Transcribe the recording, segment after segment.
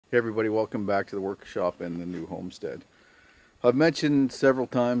Hey everybody, welcome back to the workshop and the new homestead. I've mentioned several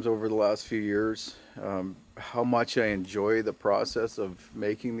times over the last few years how much I enjoy the process of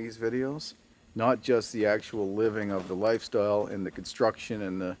making these videos. Not just the actual living of the lifestyle and the construction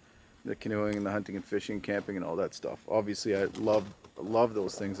and the canoeing and the hunting and fishing, camping and all that stuff. Obviously I love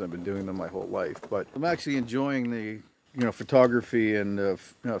those things. I've been doing them my whole life, but I'm actually enjoying the photography and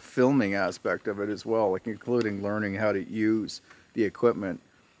filming aspect of it as well, like including learning how to use the equipment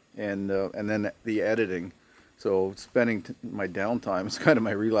and then the editing. So spending my downtime is kind of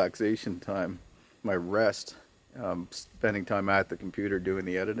my relaxation time, my rest, spending time at the computer doing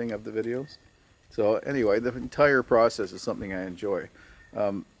the editing of the videos. So anyway, the entire process is something I enjoy.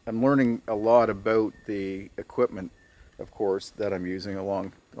 I'm learning a lot about the equipment, of course, that I'm using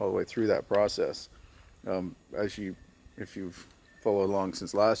all the way through that process. If you've followed along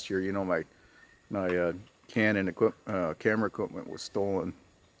since last year, you know my Canon camera equipment was stolen.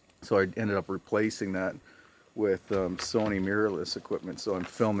 So I ended up replacing that with Sony mirrorless equipment. So I'm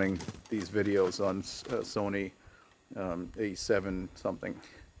filming these videos on Sony A7 something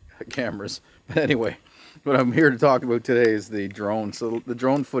cameras. But anyway, what I'm here to talk about today is the drone. So the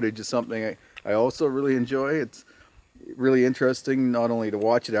drone footage is something I also really enjoy. It's really interesting not only to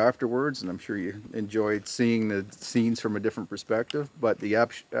watch it afterwards, and I'm sure you enjoyed seeing the scenes from a different perspective, but the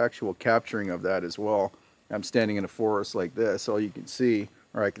actual capturing of that as well. I'm standing in a forest like this. All you can see,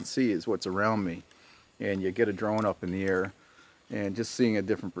 or I can see, is what's around me. And you get a drone up in the air and just seeing a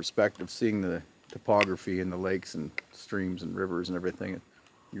different perspective, seeing the topography and the lakes and streams and rivers and everything.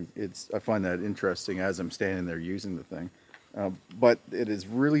 I find that interesting as I'm standing there using the thing. But it is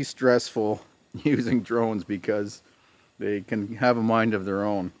really stressful using drones because they can have a mind of their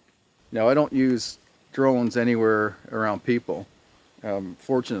own. Now, I don't use drones anywhere around people.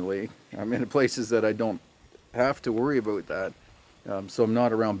 Fortunately, I'm in places that I don't have to worry about that. So I'm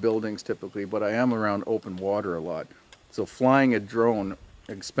not around buildings typically, but I am around open water a lot. So flying a drone,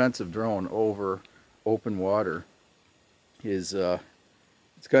 expensive drone, over open water is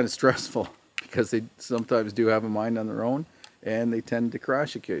it's kind of stressful because they sometimes do have a mind on their own and they tend to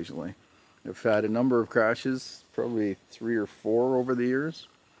crash occasionally. I've had a number of crashes, probably 3 or 4 over the years,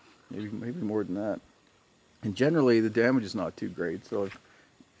 maybe more than that. And generally the damage is not too great. So I've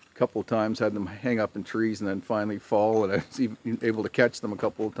a couple of times had them hang up in trees and then finally fall, and I was even able to catch them a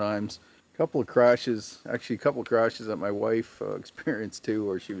couple of times. A couple of crashes that my wife experienced too,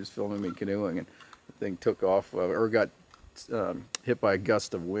 where she was filming me canoeing and the thing took off or got hit by a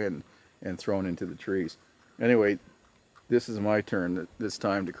gust of wind and thrown into the trees. Anyway, this is my turn this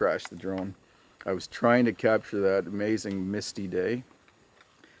time to crash the drone. I was trying to capture that amazing misty day,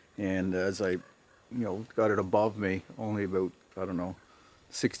 and as I got it above me, only about, I don't know,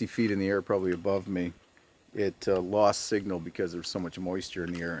 60 feet in the air, probably above me, it lost signal because there's so much moisture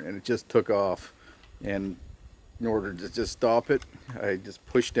in the air, and it just took off. And in order to just stop it, I just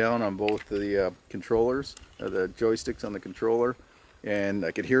pushed down on both the controllers, the joysticks on the controller, and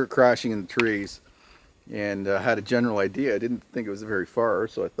I could hear it crashing in the trees, and had a general idea. I didn't think it was very far,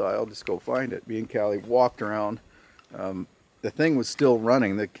 so I thought I'll just go find it. Me and Callie walked around. The thing was still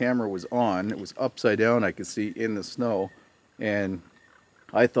running. The camera was on. It was upside down, I could see, in the snow, and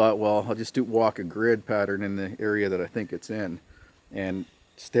I thought, well, I'll just walk a grid pattern in the area that I think it's in and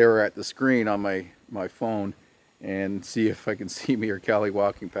stare at the screen on my phone and see if I can see me or Callie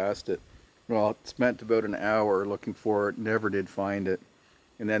walking past it. Well, it spent about an hour looking for it, never did find it.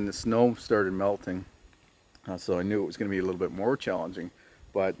 And then the snow started melting, so I knew it was going to be a little bit more challenging.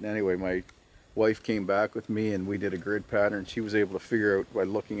 But anyway, my wife came back with me and we did a grid pattern. She was able to figure out by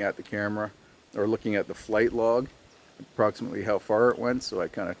looking at the camera or looking at the flight log approximately how far it went, so I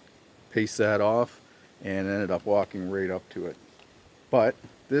kind of paced that off and ended up walking right up to it. But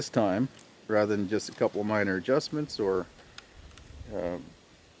this time, rather than just a couple of minor adjustments or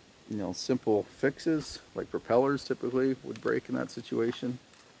simple fixes like propellers typically would break in that situation,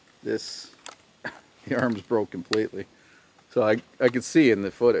 the arms broke completely. So I could see in the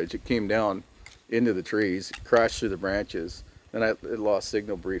footage it came down into the trees, crashed through the branches, then it lost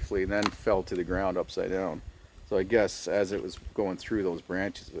signal briefly and then fell to the ground upside down. So I guess as it was going through those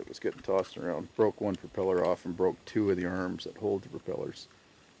branches, it was getting tossed around, broke one propeller off and broke 2 of the arms that hold the propellers.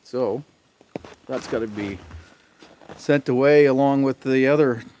 So that's got to be sent away along with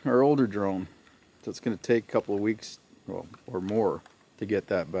our older drone. So it's going to take a couple of weeks, well, or more, to get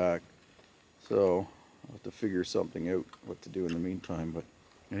that back. So I'll have to figure something out what to do in the meantime. But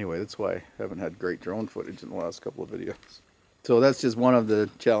anyway, that's why I haven't had great drone footage in the last couple of videos. So that's just one of the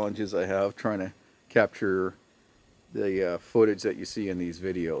challenges I have, trying to capture the footage that you see in these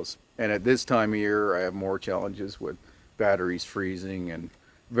videos. And at this time of year, I have more challenges with batteries freezing and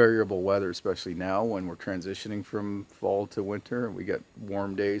variable weather, especially now when we're transitioning from fall to winter. We get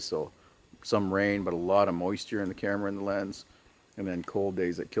warm days, so some rain, but a lot of moisture in the camera and the lens, and then cold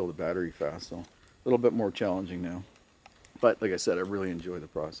days that kill the battery fast. So a little bit more challenging now. But like I said, I really enjoy the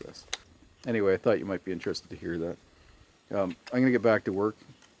process. Anyway, I thought you might be interested to hear that. I'm going to get back to work.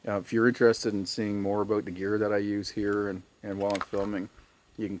 If you're interested in seeing more about the gear that I use here and while I'm filming,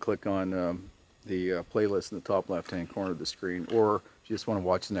 you can click on the playlist in the top left-hand corner of the screen, or if you just want to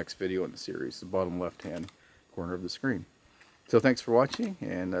watch the next video in the series, the bottom left-hand corner of the screen. So thanks for watching,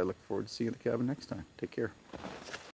 and I look forward to seeing you in the cabin next time. Take care.